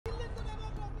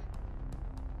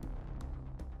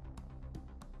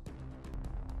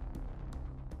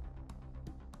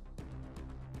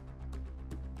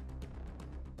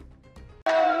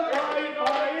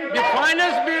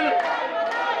Finance Bill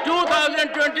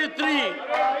 2023,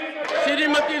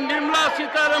 Srimati Nirmala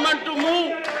Sitharaman to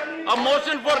move a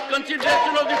motion for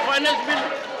consideration of the Finance Bill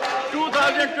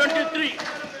 2023.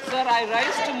 Sir, I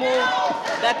rise to move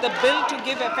that the bill to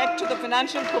give effect to the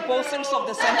financial proposals of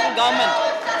the central government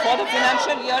for the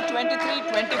financial year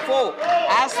 23-24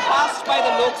 as passed by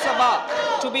the Lok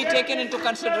Sabha to be taken into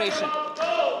consideration.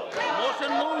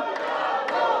 Motion moved.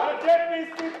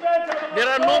 There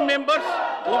are no members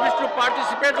who wish to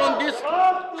participate on this.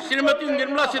 Srimati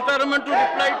Nirmala Sitharaman to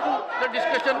reply to the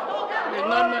discussion.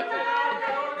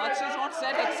 Much is not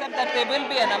said except that there will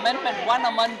be an amendment, one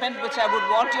amendment which I would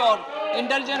want your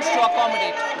indulgence to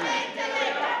accommodate.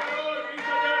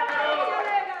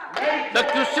 The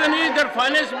question is that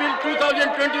Finance Bill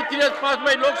 2023 as passed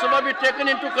by Lok Sabha be taken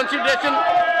into consideration.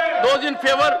 Those in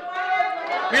favor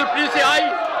will please say aye.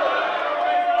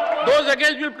 Those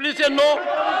against will please say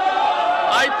no.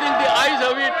 I think the ayes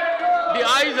have it. The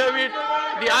ayes have it.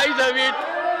 The ayes have it.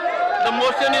 The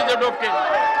motion is adopted.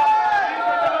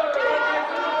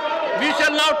 We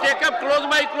shall now take up close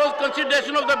by close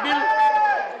consideration of the bill.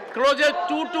 Clauses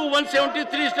 2 to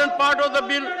 173 eastern part of the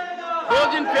bill.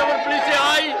 Those in favor, please say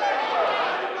aye.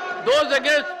 Those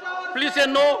against, please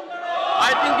say no.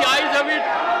 I think the ayes have it.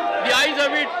 The ayes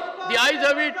have it. The ayes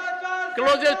have it.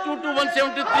 Clauses 2 to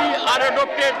 173 are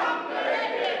adopted.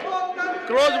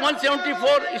 Clause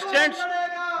 174 stands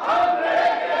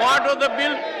part of the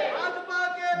bill.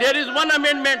 There is one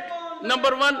amendment.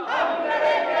 Number 1.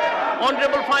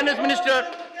 Honorable Finance Minister.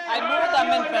 I move the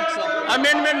amendment, sir.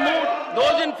 Amendment moved.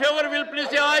 Those in favor will please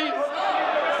say aye.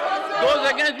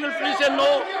 Those against will please say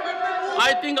no.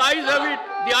 I think ayes have it.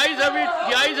 The ayes have it.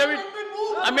 The ayes have it.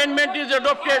 Amendment is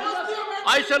adopted.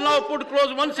 I shall now put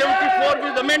clause 174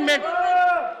 with amendment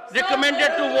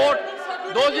recommended to vote.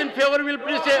 Those in favor will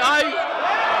please say aye.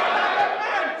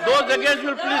 Those against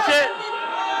will please say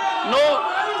no.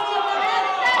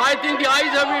 I think the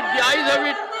ayes have it. The ayes have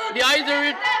it. The ayes have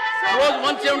it. Clause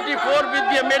 174 with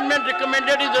the amendment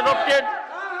recommended is adopted.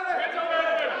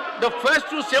 The first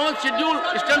to 7th schedule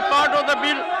eastern part of the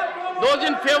bill. Those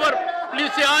in favor,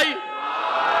 please say aye.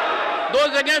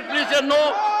 Those against, please say no.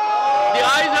 The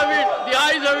ayes have it. The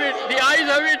ayes have it. The ayes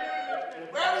have it.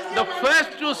 The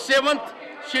first to 7th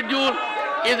schedule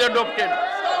is adopted.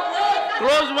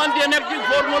 Clause 1, the enacting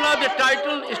formula, the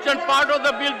title, eastern part of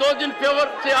the bill. Those in favor,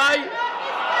 say aye.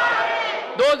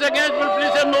 Those against will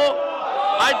please say no.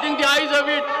 I think the ayes have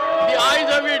it. The ayes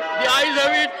have it. The ayes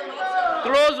have it.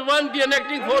 Clause 1, the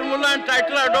enacting formula and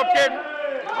title are adopted.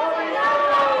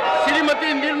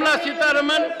 Srimati Nirmala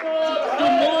Sitharaman to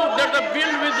move that the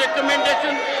bill with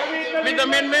recommendation with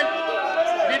amendment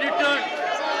be returned.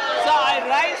 Sir, I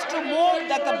rise to move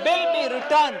that the bill be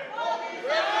returned.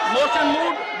 Motion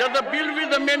moved that the bill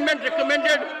with amendment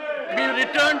recommended be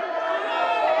returned.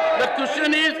 The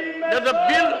question is that the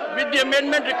bill with the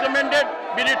amendment recommended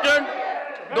be returned.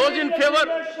 Those in favor,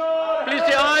 please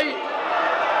say aye.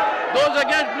 Those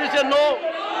against, please say no.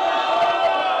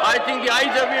 I think the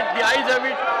ayes have it. The ayes have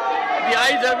it. The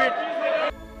ayes have it.